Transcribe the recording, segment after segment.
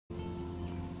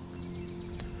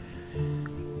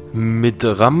Mit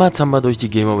Ramazamba durch die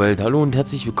Gamerwelt. Hallo und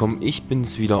herzlich willkommen. Ich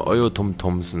bin's wieder, euer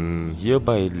Tompson. Hier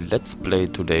bei Let's Play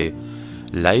Today.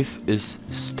 Life is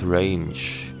Strange.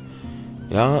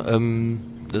 Ja,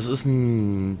 das ist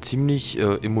ein ziemlich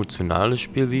emotionales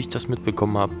Spiel, wie ich das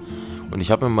mitbekommen habe. Und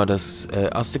ich habe mir mal das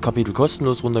erste Kapitel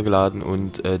kostenlos runtergeladen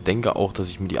und denke auch, dass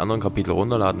ich mir die anderen Kapitel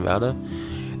runterladen werde.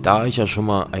 Da ich ja schon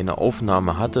mal eine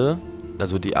Aufnahme hatte,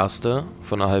 also die erste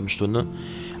von einer halben Stunde,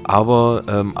 aber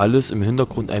alles im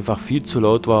Hintergrund einfach viel zu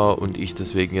laut war und ich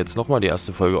deswegen jetzt nochmal die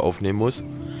erste Folge aufnehmen muss.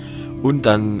 Und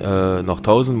dann noch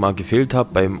 1000-mal gefehlt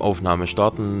habe beim Aufnahme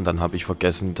starten. Dann habe ich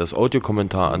vergessen, das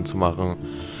Audiokommentar anzumachen.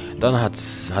 Dann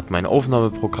hat mein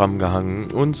Aufnahmeprogramm gehangen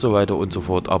und so weiter und so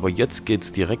fort. Aber jetzt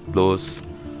geht's direkt los.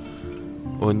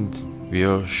 Und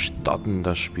wir starten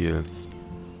das Spiel.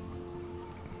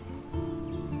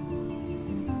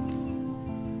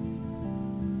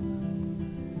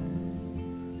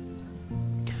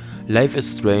 Life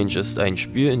is Strange ist ein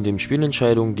Spiel, in dem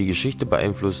Spielentscheidungen die Geschichte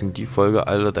beeinflussen. Die Folge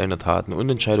aller deiner Taten und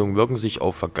Entscheidungen wirken sich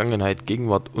auf Vergangenheit,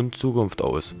 Gegenwart und Zukunft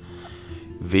aus.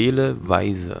 Wähle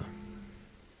weise.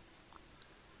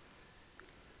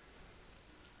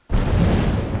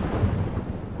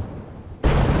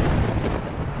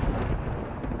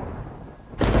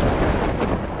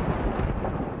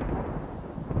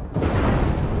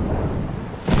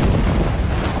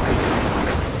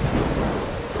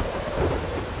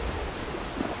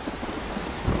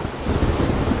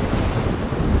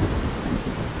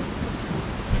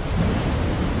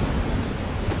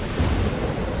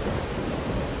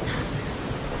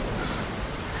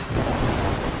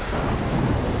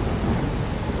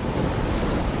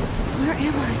 Where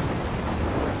am I?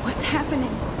 What's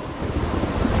happening?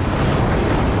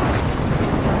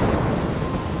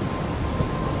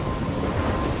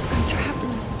 I'm trapped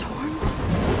in a storm?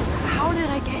 How did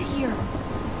I get here?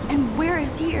 And where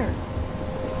is here?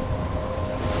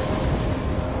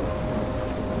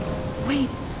 Wait,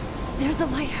 there's the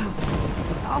lighthouse.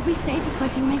 I'll be safe if I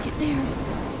can make it there.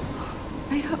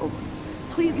 I hope.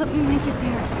 Please let me make it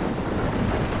there.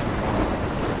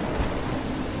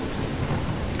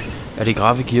 Ja, die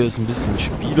Grafik hier ist ein bisschen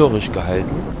spielerisch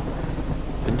gehalten,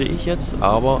 finde ich jetzt,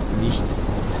 aber nicht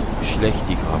schlecht,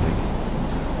 die Grafik.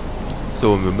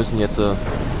 So, und wir müssen jetzt zu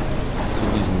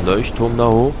diesem Leuchtturm da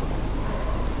hoch.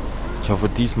 Ich hoffe,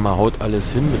 diesmal haut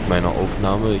alles hin mit meiner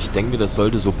Aufnahme. Ich denke, das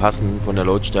sollte so passen von der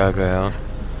Lautstärke her.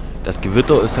 Das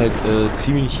Gewitter ist halt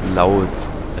ziemlich laut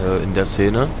in der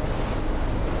Szene.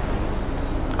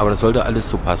 Aber das sollte alles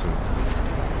so passen.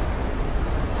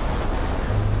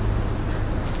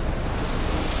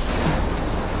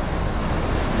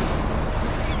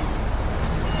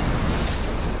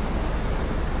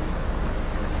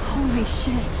 Holy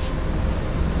shit.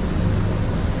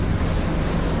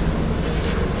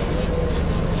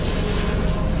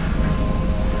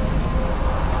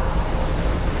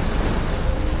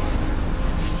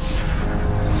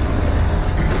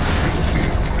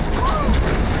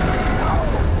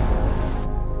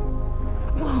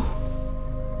 Whoa.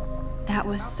 That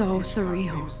was so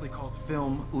surreal. Famously called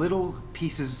film Little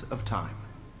Pieces of Time.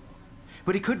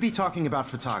 But he could be talking about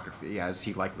photography, as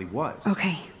he likely was.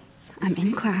 Okay, I'm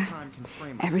in class.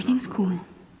 Everything's cool.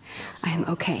 I am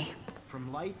okay.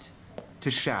 From light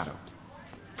to shadow.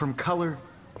 From color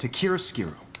to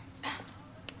chiaroscuro.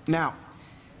 Now,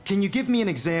 can you give me an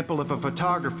example of a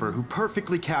photographer who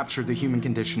perfectly captured the human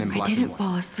condition in I black and didn't white?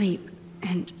 fall asleep,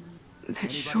 and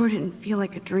that sure didn't feel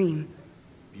like a dream.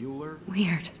 Bueller?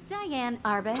 Weird. Diane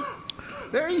Arbus,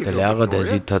 There you Der go, Lehrer, der Victoria.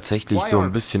 sieht tatsächlich Why so ein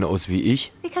Arbus? bisschen aus wie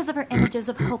ich. because of her images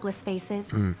of hopeless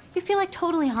faces. You feel like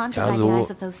totally haunted Ja, by the so, eyes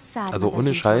of those sad also mothers ohne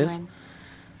and Scheiß. children.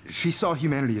 She saw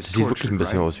humanity as Sieht wirklich tortured, ein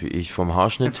bisschen right? aus wie ich. Vom And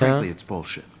Haarschnitt frankly, her, it's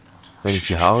bullshit. wenn ich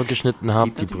die Haare geschnitten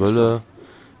habe, Keep die that to Brille. yourself.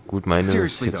 Gut, meine ist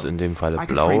Seriously, jetzt though, in dem Falle I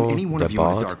could frame blau, any one der of you in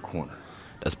a Bart. dark corner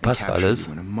Das and passt capture alles.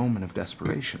 you in a moment of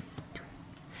desperation.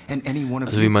 And any one of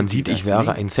Also you wie man could do sieht, that ich to wäre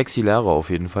me. ein sexy Lehrer auf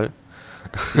jeden Fall.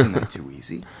 Isn't that too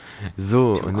easy?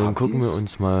 So, Too und dann gucken wir obvious?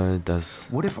 uns mal das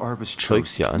What if Arbus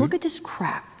Zeugs chose hier an. Look at this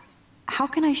crap. How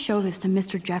can I show this to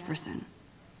Mr. Jefferson?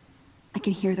 I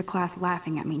can hear the class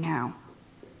laughing at me now.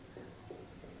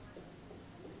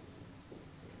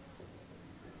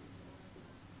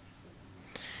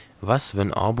 Was,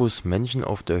 wenn Arbus Menschen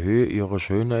auf der Höhe ihrer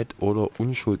Schönheit oder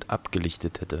Unschuld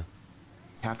abgelichtet hätte?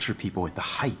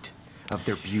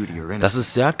 Das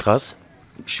ist sehr krass,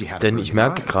 denn ich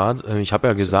merke gerade, ich habe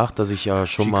ja gesagt, dass ich ja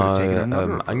schon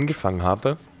mal angefangen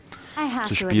habe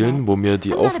zu spielen, wo mir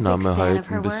die Aufnahme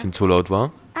halt ein bisschen zu laut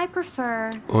war. I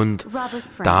prefer Und Robert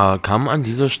Frank. da kam an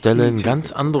dieser Stelle ein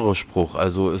ganz anderer Spruch.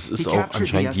 Also es ist auch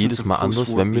anscheinend jedes Mal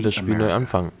anders, wenn wir das Spiel neu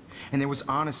anfangen. And there was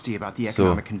honesty about the So.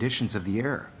 economic conditions of the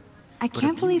era. I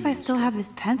can't believe I still have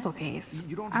this pencil case.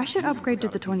 I should upgrade to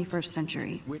the 21st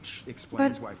century. Which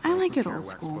explains But why I like Frank was it old Kerouac's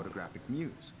school. photographic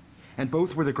muse. And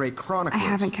both were the great I chroniclers.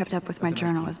 haven't kept up with my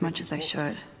journal as much as I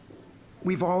should.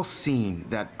 We've all seen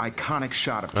that iconic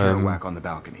shot of Kerouac on the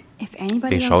balcony. If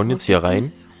anybody Wir else schauen jetzt looked hier at rein.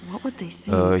 this, what would they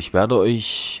think? Ich werde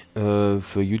euch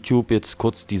für YouTube jetzt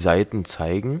kurz die Seiten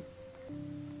zeigen.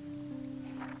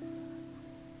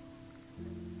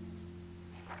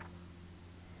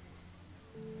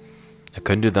 Da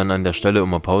könnt ihr dann an der Stelle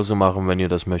immer Pause machen, wenn ihr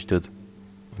das möchtet.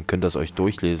 Und könnt das euch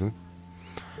durchlesen.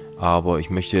 Aber ich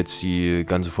möchte jetzt die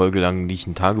ganze Folge lang nicht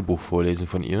ein Tagebuch vorlesen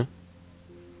von ihr.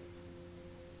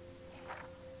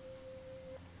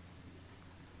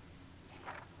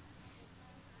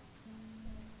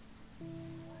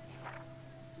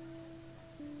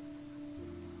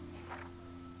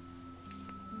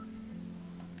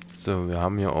 So, wir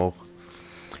haben hier auch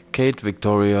Kate,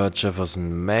 Victoria,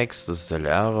 Jefferson, Max, das ist der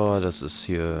Lehrer, das ist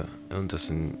hier, und das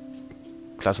sind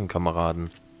Klassenkameraden.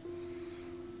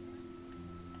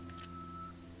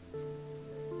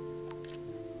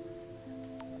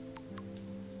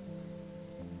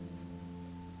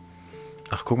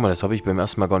 Ach, guck mal, das habe ich beim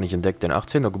ersten Mal gar nicht entdeckt. Dein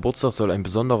 18. Geburtstag soll ein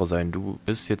besonderer sein. Du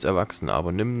bist jetzt erwachsen,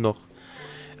 aber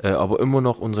aber immer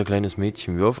noch unser kleines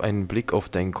Mädchen. Wirf einen Blick auf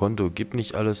dein Konto. Gib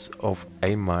nicht alles auf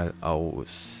einmal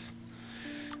aus.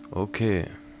 Okay.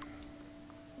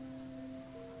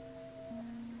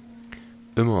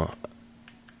 Immer.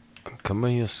 Kann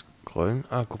man hier scrollen?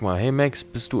 Ah, guck mal. Hey Max,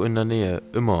 bist du in der Nähe?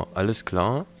 Immer. Alles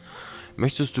klar?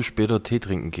 Möchtest du später Tee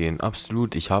trinken gehen?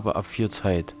 Absolut. Ich habe ab 4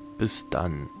 Zeit. Bis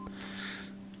dann.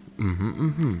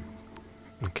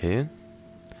 Okay.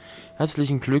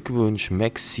 Herzlichen Glückwunsch,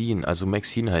 Maxine. Also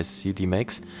Maxine heißt sie, die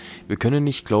Max. Wir können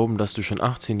nicht glauben, dass du schon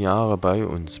 18 Jahre bei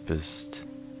uns bist.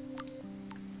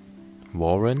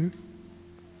 Warren?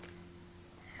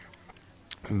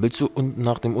 Willst du unten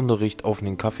nach dem Unterricht auf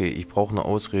einen Kaffee? Ich brauche eine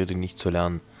Ausrede, nicht zu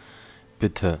lernen.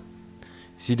 Bitte.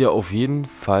 Sieh dir auf jeden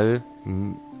Fall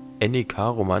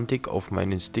NEK-Romantik auf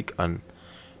meinen Stick an.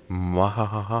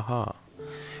 Mahahaha.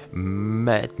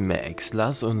 Mad Max,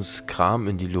 lass uns Kram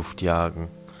in die Luft jagen.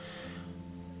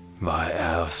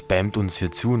 Er spammt uns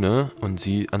hier zu, ne? Und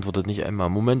sie antwortet nicht einmal.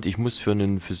 Moment, ich muss für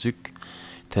einen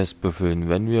Physiktest befüllen.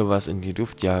 Wenn wir was in die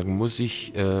Luft jagen, muss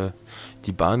ich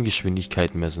die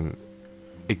Bahngeschwindigkeit messen.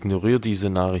 Ignoriere diese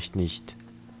Nachricht nicht.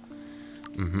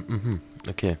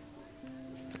 Okay.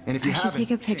 I should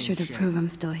take a picture to prove I'm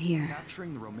still here.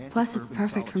 Plus, it's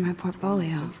perfect for my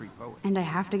portfolio. And I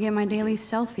have to get my daily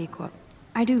selfie quote.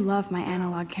 I do love my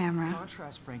analog camera.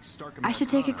 I should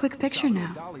take a quick picture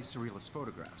now.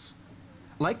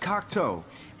 Like Cocteau,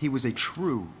 he was a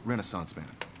true Renaissance man.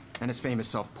 And his famous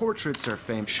self-portraits are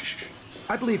famous.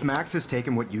 I believe Max has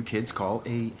taken what you kids call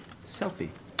a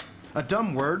selfie. A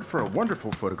dumb word for a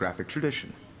wonderful photographic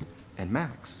tradition. And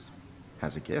Max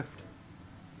has a gift.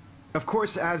 Of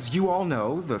course, as you all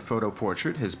know, the photo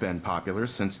portrait has been popular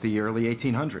since the early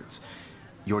 1800s.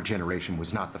 Your generation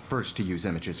was not the first to use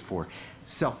images for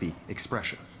selfie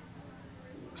expression.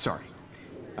 Sorry,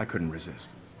 I couldn't resist.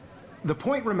 The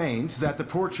point remains that the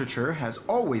portraiture has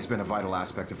always been a vital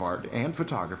aspect of art and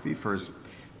photography for as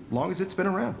long as it's been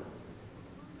around.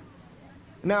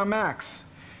 Now, Max,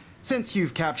 since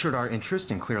you've captured our interest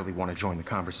and clearly want to join the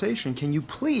conversation, can you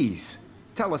please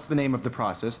tell us the name of the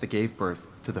process that gave birth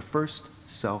to the first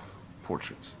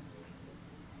self-portraits?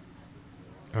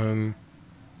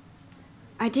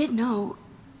 I did know,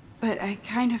 but I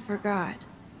kind of forgot.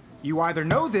 You either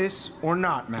know this or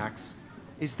not, Max.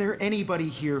 Is there anybody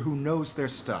here who knows their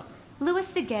stuff?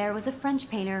 Louis Daguerre was a French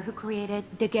painter who created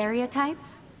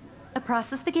daguerreotypes, a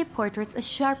process that gave portraits a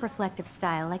sharp reflective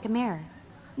style like a mirror.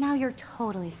 Now you're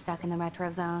totally stuck in the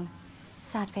retro zone.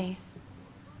 Sad face.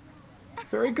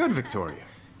 Very good, Victoria.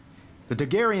 The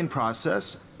Daguerrean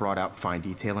process brought out fine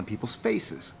detail in people's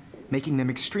faces, making them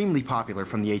extremely popular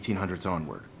from the 1800s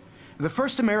onward. The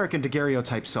first American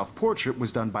daguerreotype self-portrait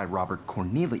was done by Robert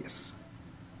Cornelius.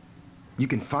 You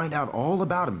can find out all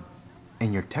about him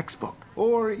in your textbook,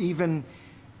 or even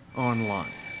online.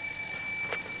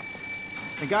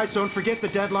 And guys, don't forget the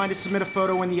deadline to submit a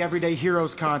photo in the Everyday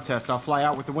Heroes contest. I'll fly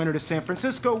out with the winner to San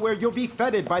Francisco, where you'll be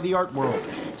feted by the art world.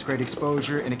 It's great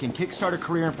exposure, and it can kickstart a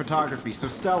career in photography. So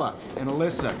Stella and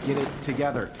Alyssa, get it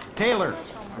together. Taylor,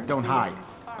 don't hide.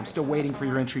 I'm still waiting for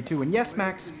your entry too. And yes,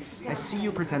 Max, I see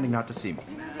you pretending not to see me.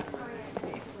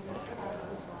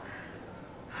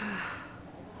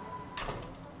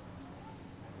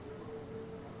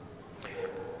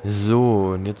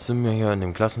 So, und jetzt sind wir hier in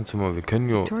dem Klassenzimmer. Wir können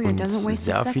hier Victoria doesn't uns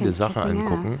waste a sehr viele second Sachen kissing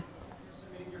angucken. ass.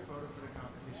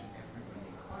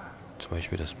 Zum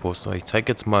Beispiel das Poster. Ich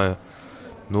zeige jetzt mal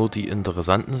nur die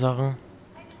interessanten Sachen.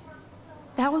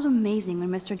 That was amazing when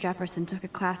Mr. Jefferson took a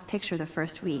class picture the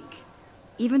first week.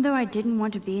 Even though I didn't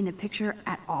want to be in the picture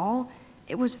at all,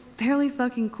 it was fairly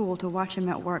fucking cool to watch him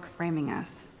at work framing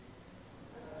us.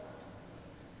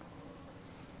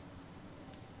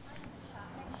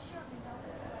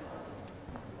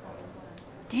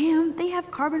 Damn, they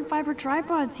have carbon fiber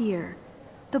tripods here.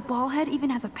 The ball head even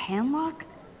has a pan lock.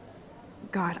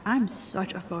 God, I'm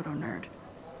such a photo nerd.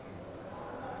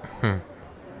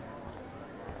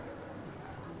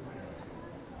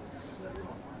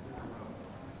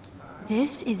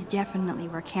 This is definitely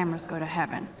where cameras go to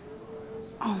heaven.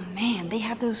 Oh man, they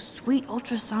have those sweet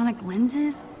ultrasonic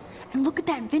lenses. And look at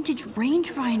that vintage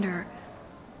rangefinder.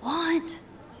 What?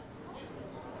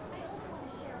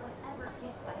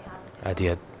 Ja,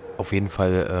 die hat auf jeden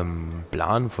Fall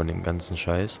Plan von dem ganzen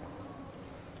Scheiß.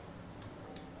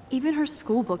 Even her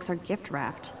school books are gift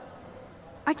wrapped.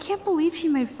 I can't believe she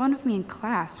made fun of me in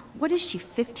class. What is she,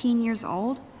 15 years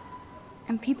old?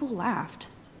 And people laughed.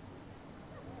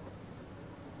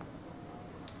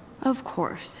 Of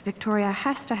course, Victoria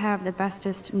has to have the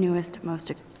bestest, newest,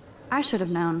 most... I should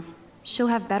have known. She'll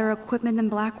have better equipment than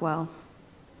Blackwell.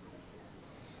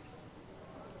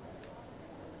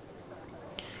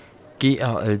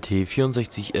 GRLT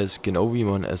 64S, genau wie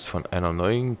man es von einer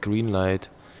neuen Greenlit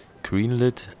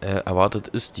erwartet,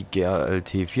 ist die GRLT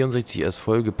 64S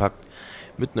vollgepackt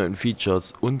mit neuen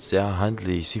Features und sehr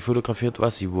handlich. Sie fotografiert,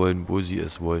 was sie wollen, wo sie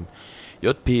es wollen.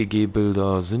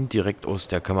 JPEG-Bilder sind direkt aus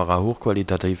der Kamera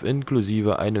hochqualitativ,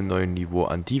 inklusive einem neuen Niveau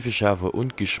an Tiefe, Schärfe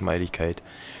und Geschmeidigkeit.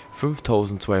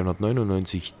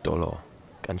 $5.299.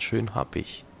 Ganz schön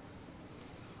happig.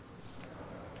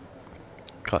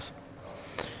 Krass.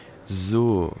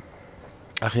 So.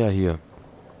 Ach ja, hier.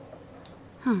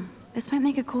 This might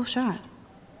make a cool shot.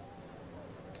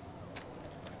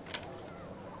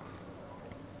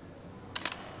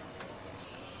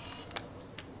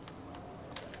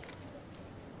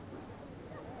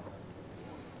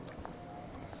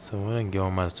 So, dann gehen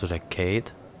wir mal zu der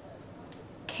Kate.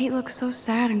 Kate looks so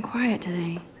sad and quiet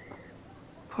today.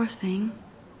 Poor thing.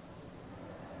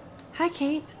 Hi,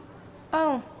 Kate.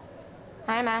 Oh.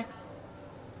 Hi, Max.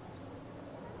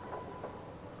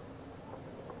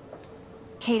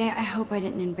 Kate, I hope I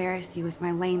didn't embarrass you with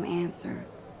my lame answer.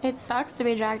 It sucks to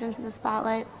be dragged into the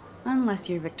spotlight. Unless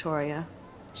you're Victoria.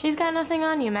 She's got nothing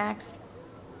on you, Max.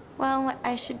 Well,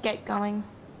 I should get going.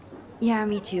 Yeah,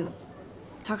 me too.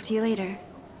 Talk to you later.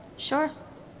 Sure.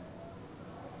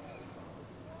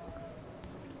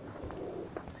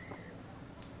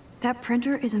 That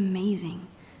printer is amazing.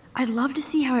 I'd love to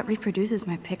see how it reproduces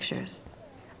my pictures.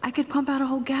 I could pump out a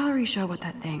whole gallery show with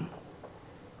that thing.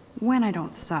 When I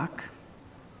don't suck.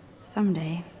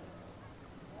 Someday.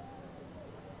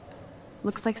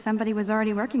 Looks like somebody was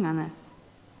already working on this.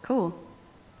 Cool.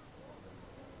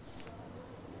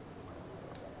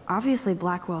 Obviously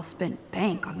Blackwell spent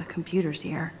bank on the computers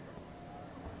here.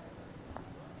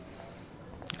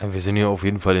 Ja, wir sind hier auf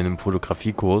jeden Fall in einem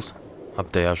Fotografiekurs.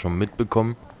 Habt ihr ja schon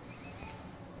mitbekommen.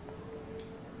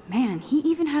 Man, he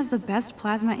even has the best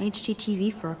plasma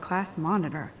HDTV for a class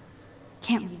monitor.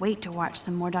 Can't wait to watch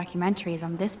some more documentaries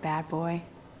on this bad boy.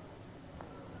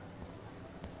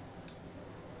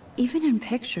 Even in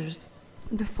pictures,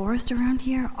 the forest around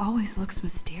here always looks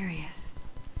mysterious.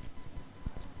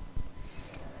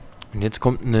 Und jetzt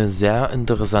kommt eine sehr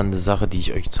interessante Sache, die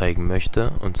ich euch zeigen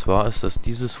möchte. Und zwar ist das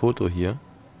dieses Foto hier.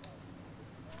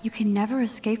 You can never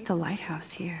escape the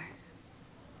lighthouse here.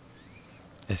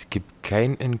 Es gibt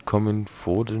kein Entkommen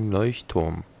vor dem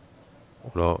Leuchtturm.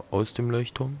 Oder aus dem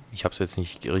Leuchtturm. Ich habe es jetzt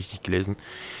nicht richtig gelesen.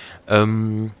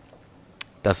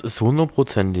 Das ist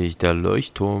hundertprozentig der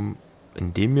Leuchtturm,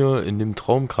 in dem wir in dem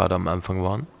Traum gerade am Anfang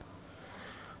waren.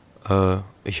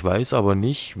 Ich weiß aber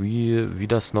nicht, wie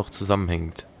das noch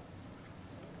zusammenhängt.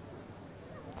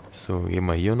 So, gehen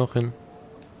wir hier noch hin.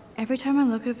 Every time I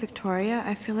look at Victoria,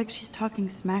 I feel like she's talking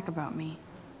smack about me.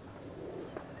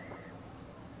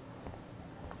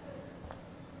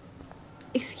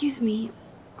 Excuse me,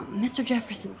 Mr.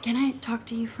 Jefferson, can I talk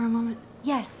to you for a moment?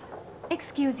 Yes.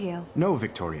 Excuse you. No,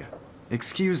 Victoria.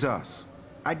 Excuse us.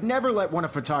 I'd never let one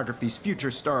of photography's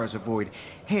future stars avoid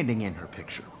handing in her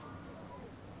picture.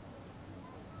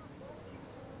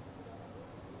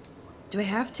 Do I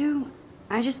have to?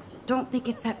 I just don't think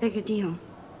it's that big a deal.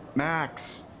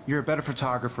 Max, you're a better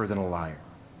photographer than a liar.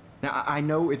 Now, I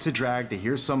know it's a drag to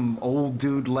hear some old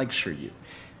dude lecture you,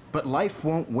 But life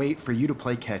won't wait for you to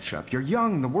play catch up. You're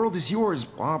young, the world is yours,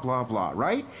 blah, blah, blah,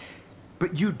 right?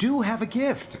 But you do have a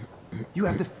gift. You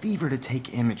have the fever to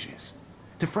take images,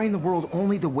 to frame the world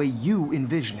only the way you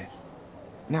envision it.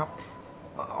 Now,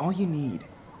 all you need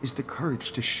is the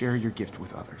courage to share your gift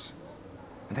with others.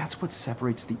 And that's what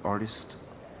separates the artist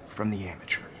from the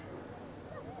amateur.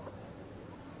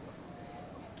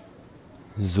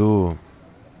 So.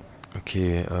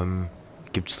 Okay,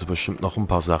 gibt es bestimmt noch ein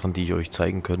paar Sachen, die ich euch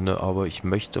zeigen könnte, aber ich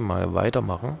möchte mal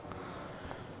weitermachen.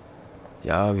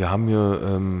 Ja, wir haben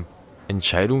hier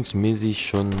entscheidungsmäßig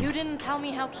schon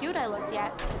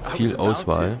viel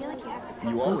Auswahl.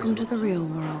 Welcome to the real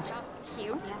world.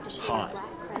 Hot.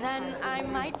 Then I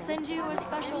might send you a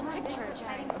special picture.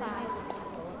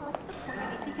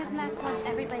 Because Max wants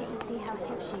everybody to see how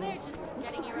hip she is.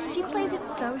 She plays it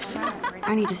so sharp.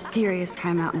 I need a serious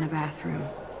timeout in the bathroom.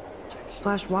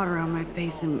 Splash water on my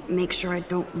face and make sure I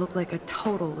don't look like a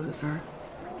total loser.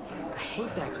 I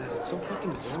hate that class. It's so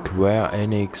fucking boring. Square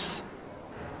Enix,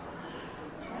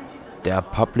 der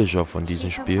Publisher von diesem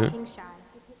Spiel.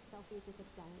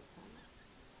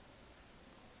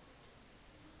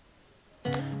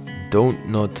 Don't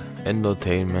Not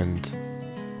Entertainment.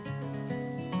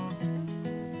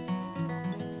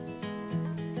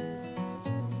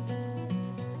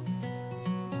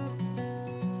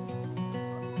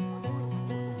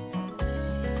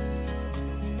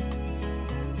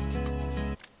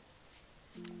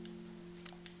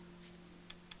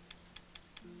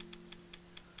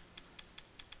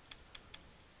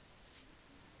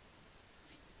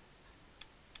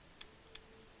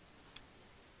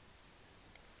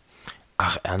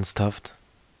 Ach, ernsthaft?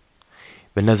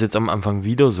 Wenn das jetzt am Anfang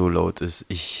wieder so laut ist,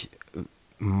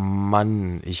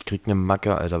 Mann, ich krieg ne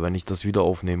Macke, Alter, wenn ich das wieder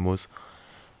aufnehmen muss,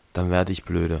 dann werde ich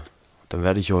blöde. Dann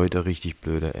werde ich heute richtig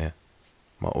blöde, ey.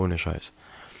 Mal ohne Scheiß.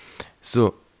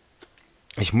 So.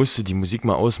 Ich musste die Musik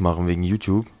mal ausmachen wegen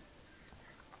YouTube.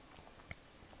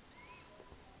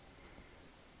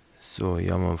 So,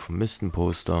 hier haben wir einen vermissten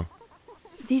Poster.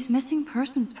 These missing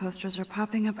persons posters are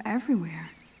popping up everywhere.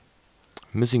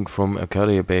 Missing from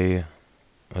Arcadia Bay,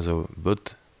 also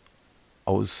wird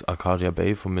aus Arcadia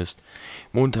Bay vermisst.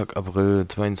 Montag, April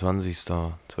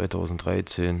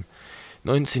 22.2013,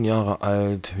 19 Jahre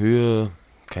alt, Höhe,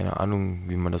 keine Ahnung,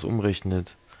 wie man das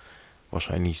umrechnet,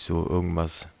 wahrscheinlich so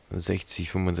irgendwas 60,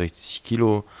 65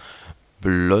 Kilo,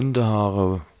 blonde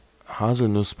Haare,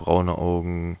 haselnussbraune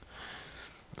Augen,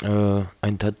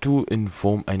 ein Tattoo in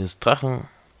Form eines Drachen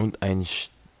und ein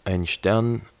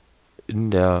Stern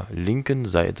in der linken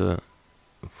Seite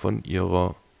von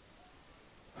ihrer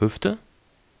Hüfte.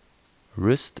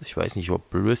 Wrist, ich weiß nicht, ob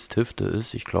Wrist Hüfte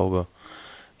ist, ich glaube,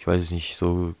 ich weiß es nicht,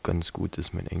 so ganz gut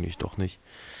ist mein Englisch doch nicht.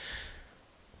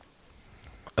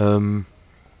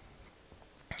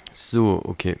 So,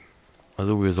 okay.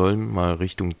 Also wir sollen mal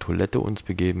Richtung Toilette uns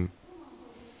begeben.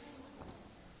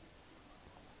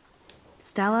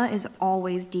 Stella is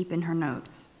always deep in her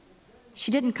notes.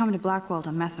 She didn't come to Blackwell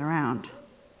to mess around.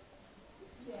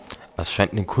 Das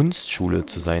scheint eine Kunstschule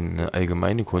zu sein, eine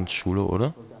allgemeine Kunstschule,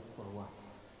 oder?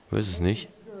 Ich weiß es nicht.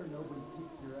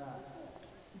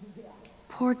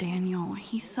 Poor Daniel,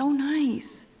 he's so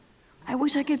nice. I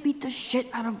wish I could beat the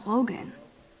shit out of Logan.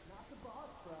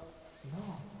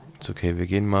 Ist okay, wir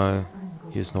gehen mal.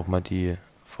 Hier ist nochmal die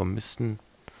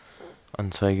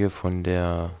Vermissten-Anzeige von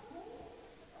der.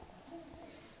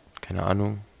 Keine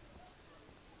Ahnung.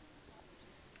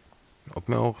 Ob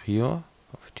wir auch hier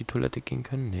auf die Toilette gehen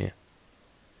können? Nee.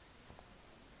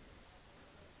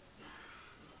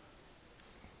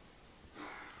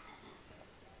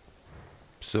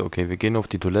 So, okay, wir gehen auf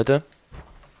die Toilette.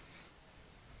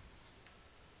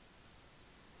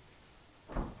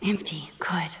 Empty,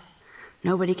 good.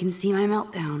 Nobody can see my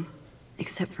meltdown,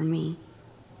 except for me.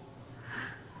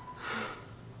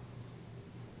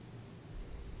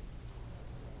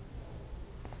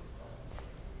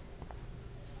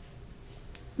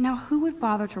 Now, who would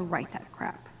bother to write that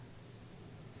crap?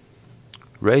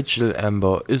 Rachel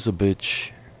Amber is a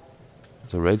bitch.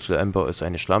 Also Rachel Amber ist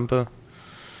eine Schlampe.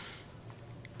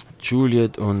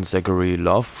 Juliet und Zachary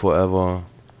love forever.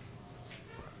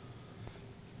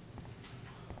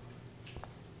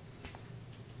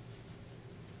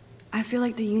 I feel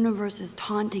like the universe is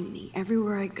taunting me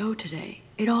everywhere I go today.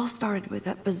 It all started with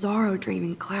that bizarro dream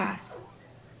in class.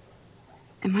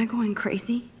 Am I going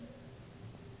crazy?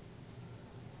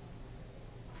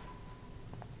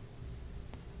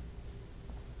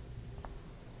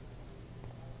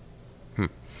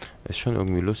 Ist schon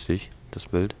irgendwie lustig, das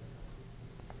Bild.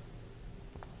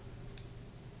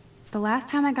 The last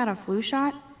time I got a flu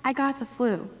shot, I got the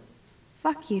flu.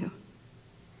 Fuck you.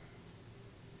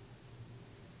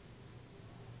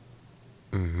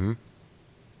 Mhm.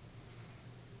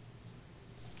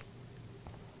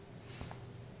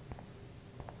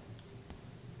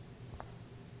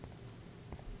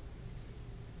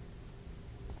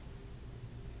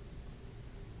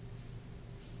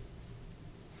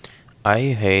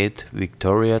 I hate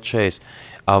Victoria Chase.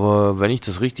 Aber wenn ich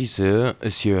das richtig sehe,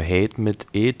 ist hier Hate mit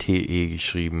ETE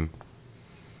geschrieben.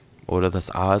 Oder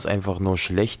das A ist einfach nur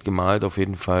schlecht gemalt. Auf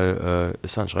jeden Fall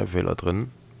ist da ein Schreibfehler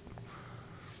drin.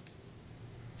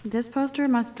 This poster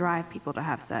must drive people to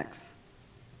have sex.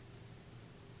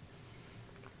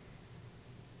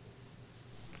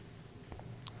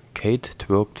 Kate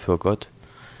twerkt für Gott.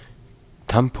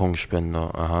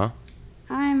 Tamponspender, aha.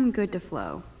 I'm good to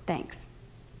flow. Thanks.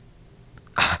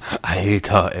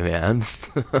 Alter, im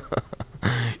Ernst?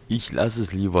 Ich lasse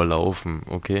es lieber laufen,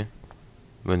 okay?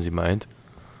 Wenn sie meint.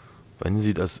 Wenn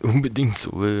sie das unbedingt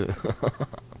so will.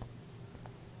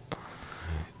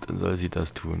 Dann soll sie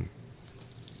das tun.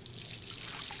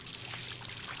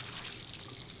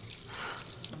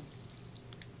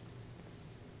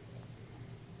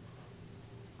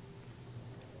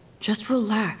 Just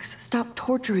relax. Stop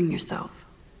torturing yourself.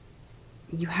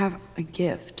 You have a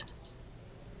gift.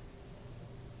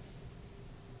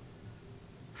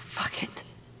 Fuck it.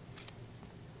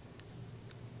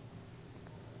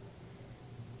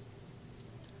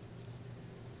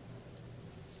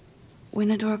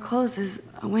 When a door closes,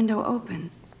 a window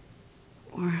opens.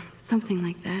 Or something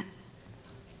like that.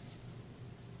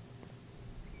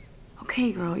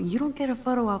 Okay, girl, you don't get a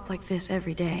photo op like this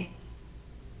every day.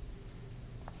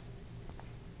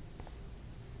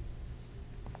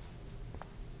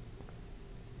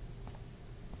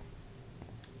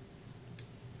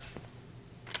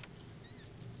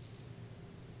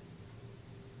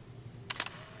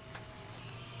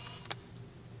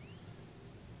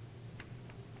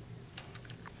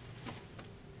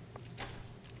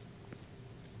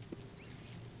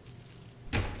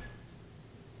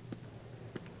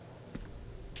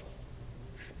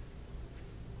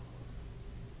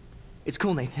 It's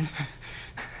cool, Nathan.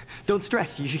 Don't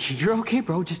stress. You're okay,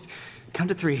 bro. Just count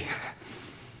to 3.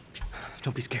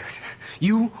 Don't be scared.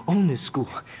 You own this school.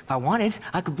 If I wanted,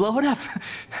 I could blow it up.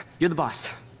 You're the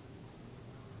boss.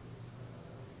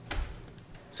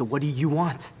 So what do you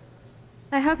want?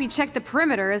 I hope you checked the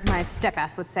perimeter, as my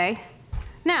step-ass would say.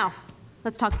 Now,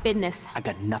 let's talk business. I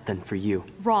got nothing for you.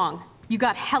 Wrong. You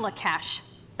got hella cash.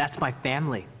 That's my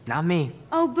family, not me.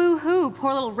 Oh, boo-hoo,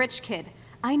 poor little rich kid.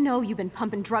 I know you've been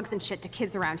pumping drugs and shit to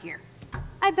kids around here.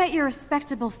 I bet your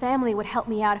respectable family would help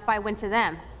me out if I went to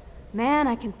them. Man,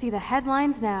 I can see the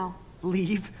headlines now.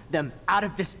 Leave them out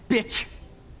of this bitch!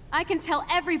 I can tell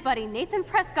everybody Nathan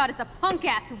Prescott is a punk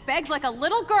ass who begs like a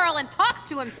little girl and talks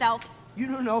to himself. You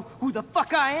don't know who the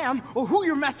fuck I am or who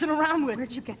you're messing around with.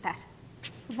 Where'd you get that?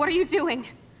 What are you doing?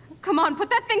 Come on, put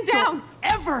that thing down! Don't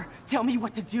ever tell me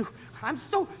what to do! I'm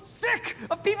so sick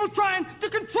of people trying to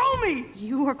control me!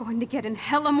 You are going to get in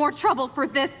hella more trouble for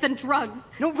this than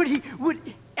drugs. Nobody would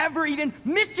ever even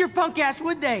miss your punk ass,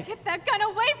 would they? Get that gun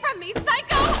away from me,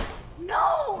 psycho!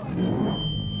 No!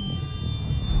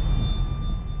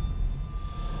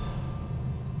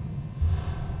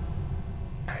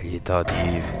 Alter,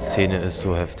 die Szene ist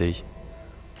so heftig.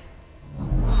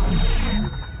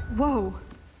 Whoa.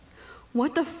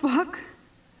 What the fuck?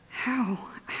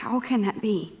 How can that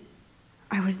be?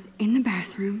 I was in the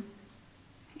bathroom.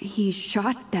 He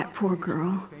shot that poor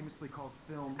girl.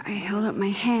 I held up my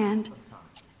hand.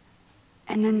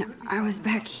 And then I was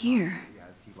back here.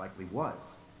 As he likely was.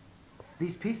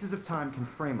 These pieces of time can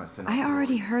frame us in I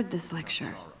already heard this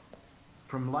lecture.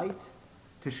 From light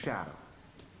to shadow.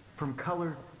 From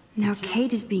color. Now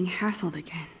Kate is being hassled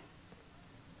again.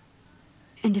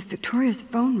 And if Victoria's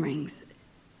phone rings,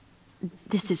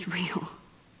 this is real.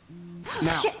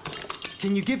 Now, Shit.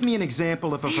 Can you give me an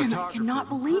example of a Man, I photographer cannot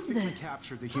who believe perfectly this.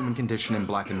 captured the human condition in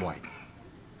black and white?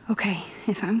 Okay,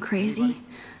 if I'm crazy,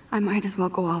 I might as well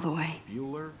go all the way.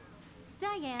 Bueller?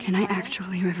 Diane. Can I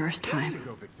actually reverse There time? you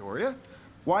go, Victoria.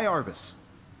 Why Arbus?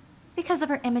 Because of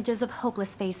her images of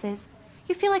hopeless faces.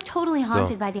 You feel like totally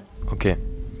haunted by the... Okay.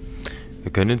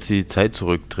 Wir können jetzt die Zeit I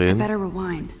zurückdrehen. better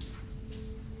rewind.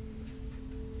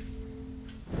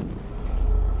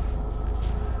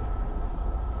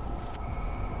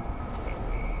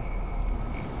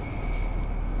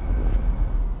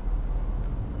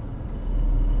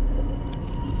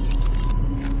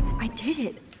 I did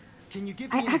it. Can you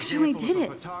give I me an actually example did of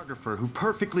a it. photographer who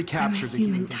perfectly captured the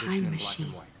human human condition time in black machine.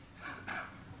 and white?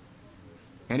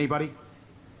 Anybody?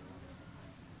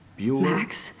 Bueller?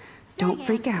 Max, don't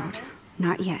freak out.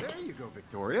 Not yet. There you go,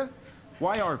 Victoria.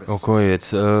 Okay,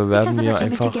 jetzt werden wir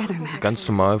einfach ganz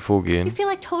normal You vorgehen, feel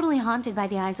like totally haunted by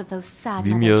the eyes of those sad wie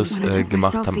wir mothers. es When I took my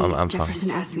gemacht haben am selfie, Anfang.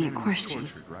 Jefferson asked me a question.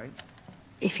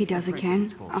 If he does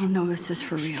again, I'll know this is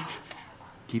for real.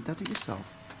 Keep that to yourself.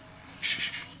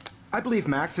 Shh. I believe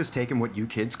Max has taken what you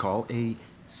kids call a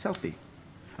selfie.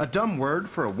 A dumb word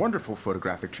for a wonderful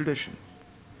photographic tradition.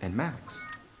 And Max.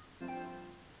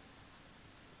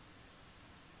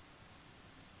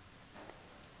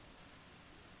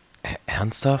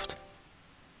 Ernsthaft?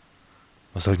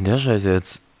 Was soll denn der Scheiß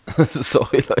jetzt?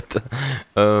 Sorry,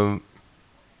 Leute.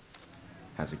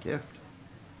 Has a gift.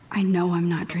 I know I'm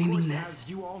not Of dreaming course, this. as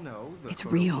you all know, the It's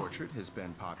photo real. portrait has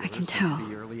been popular I can since tell.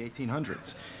 the early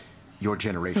 1800s. Your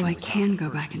generation So I was can not go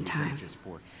the first back in to use time. images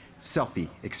for selfie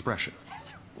expression.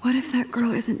 What if that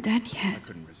girl isn't dead I yet?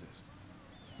 couldn't resist.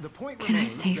 The point Can I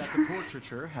remains save that her? the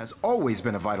portraiture has always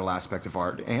been a vital aspect of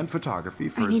art and photography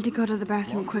for I as need to go to the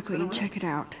bathroom long as it's quickly been and check it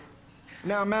out.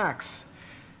 Now, Max,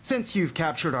 since you've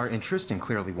captured our interest and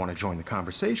clearly want to join the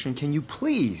conversation, can you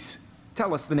please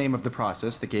tell us the name of the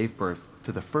process that gave birth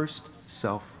to the first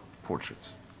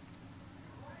self-portraits?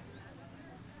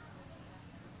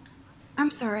 I'm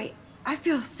sorry. I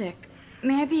feel sick.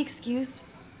 May I be excused?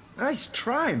 Nice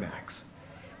try, Max.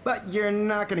 But you're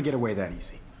not going to get away that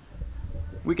easy.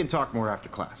 We can talk more after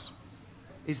class.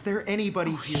 Is there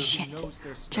anybody Oh, here shit. who knows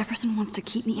their stuff? Jefferson wants to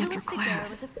keep me after Louis Daguerre class.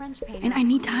 was a French painter And I who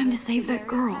need time to created save that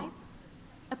girl. daguerreotypes,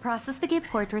 a process that gave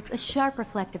portraits a sharp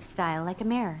reflective style like a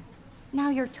mirror. Now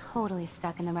you're totally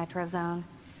stuck in the retro zone.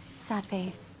 Sad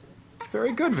face.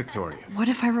 Very good, Victoria. What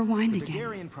if I rewind The again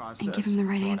Daguerrean process and give him the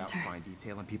right brought answer? out fine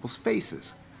detail in people's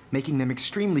faces, making them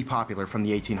extremely popular from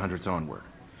the 1800s onward.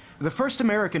 The first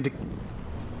American to...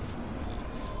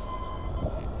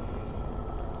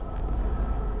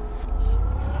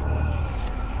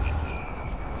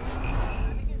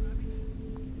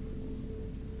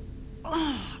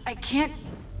 I can't.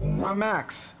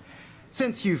 Max,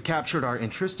 since you've captured our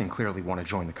interest and clearly want to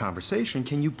join the conversation,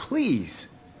 can you please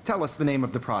tell us the name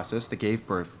of the process that gave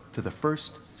birth to the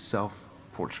first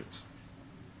self-portraits?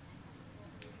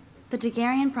 The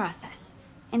Daguerrean process,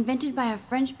 invented by a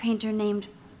French painter named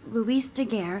Louis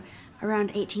Daguerre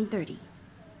around 1830.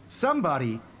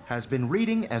 Somebody has been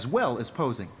reading as well as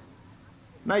posing.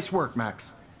 Nice work,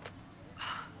 Max.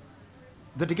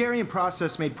 The Daguerrean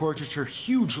process made portraiture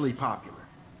hugely popular,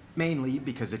 mainly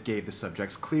because it gave the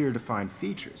subjects clear, defined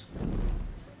features.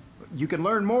 You can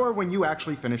learn more when you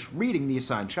actually finish reading the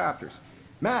assigned chapters.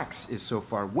 Max is so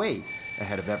far way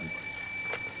ahead of everybody.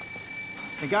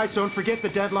 And guys, don't forget the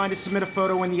deadline to submit a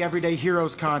photo in the Everyday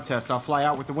Heroes contest. I'll fly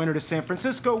out with the winner to San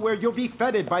Francisco, where you'll be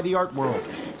feted by the art world.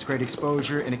 It's great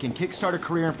exposure, and it can kickstart a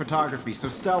career in photography. So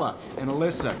Stella and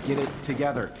Alyssa, get it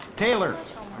together. Taylor,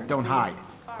 don't hide.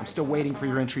 I'm still waiting for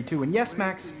your entry too. And yes,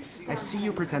 Max, I see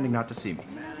you pretending not to see me.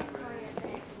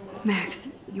 Max,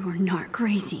 you are not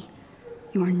crazy.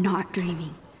 You are not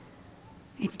dreaming.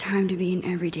 It's time to be an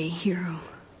everyday hero.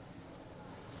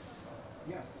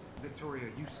 Yes, Victoria,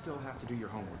 you still have to do your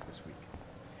homework this week.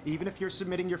 Even if you're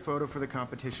submitting your photo for the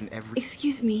competition every...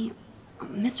 Excuse me,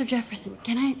 Mr. Jefferson,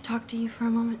 can I talk to you for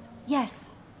a moment? Yes.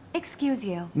 Excuse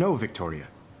you. No, Victoria.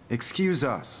 Excuse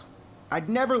us. I'd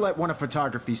never let one of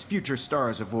photography's future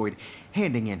stars avoid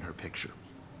handing in her picture.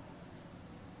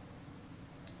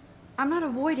 I'm not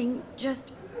avoiding,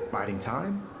 just... Biding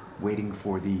time? Waiting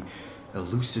for the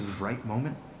elusive right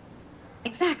moment?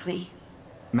 Exactly.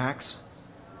 Max,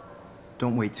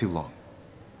 don't wait too long.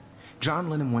 John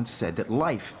Lennon once said that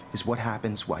life is what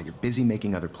happens while you're busy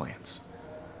making other plans.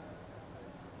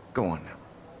 Go on now.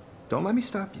 Don't let me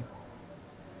stop you.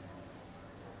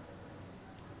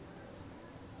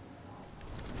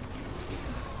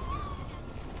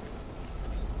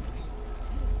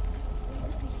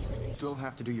 You'll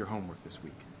have to do your homework this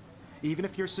week. Even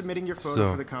if you're submitting your photo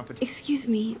So. for the competition. Excuse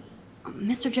me,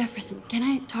 Mr. Jefferson, can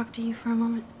I talk to you for a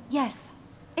moment? Yes.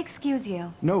 Excuse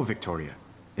you. No, Victoria.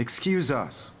 Excuse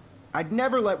us. I'd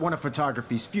never let one of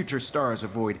photography's future stars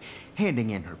avoid handing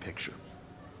in her picture.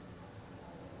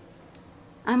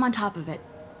 I'm on top of it.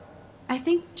 I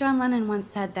think John Lennon once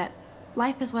said that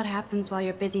life is what happens while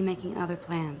you're busy making other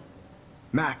plans.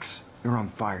 Max, you're on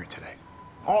fire today.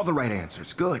 All the right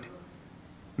answers. Good.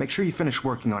 Make sure you finish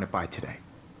working on it by today.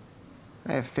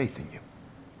 I have faith in you.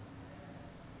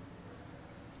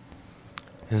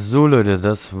 So Leute,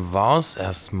 das war's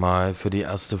erstmal für die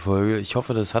erste Folge. Ich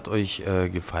hoffe, das hat euch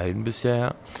gefallen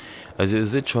bisher. Also ihr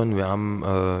seht schon, wir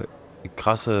haben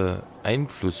krasse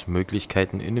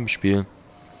Einflussmöglichkeiten in dem Spiel.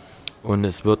 Und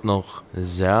es wird noch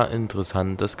sehr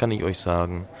interessant, das kann ich euch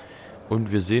sagen.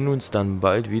 Und wir sehen uns dann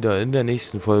bald wieder in der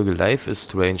nächsten Folge. Life is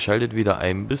Strange. Schaltet wieder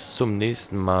ein. Bis zum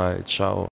nächsten Mal. Ciao.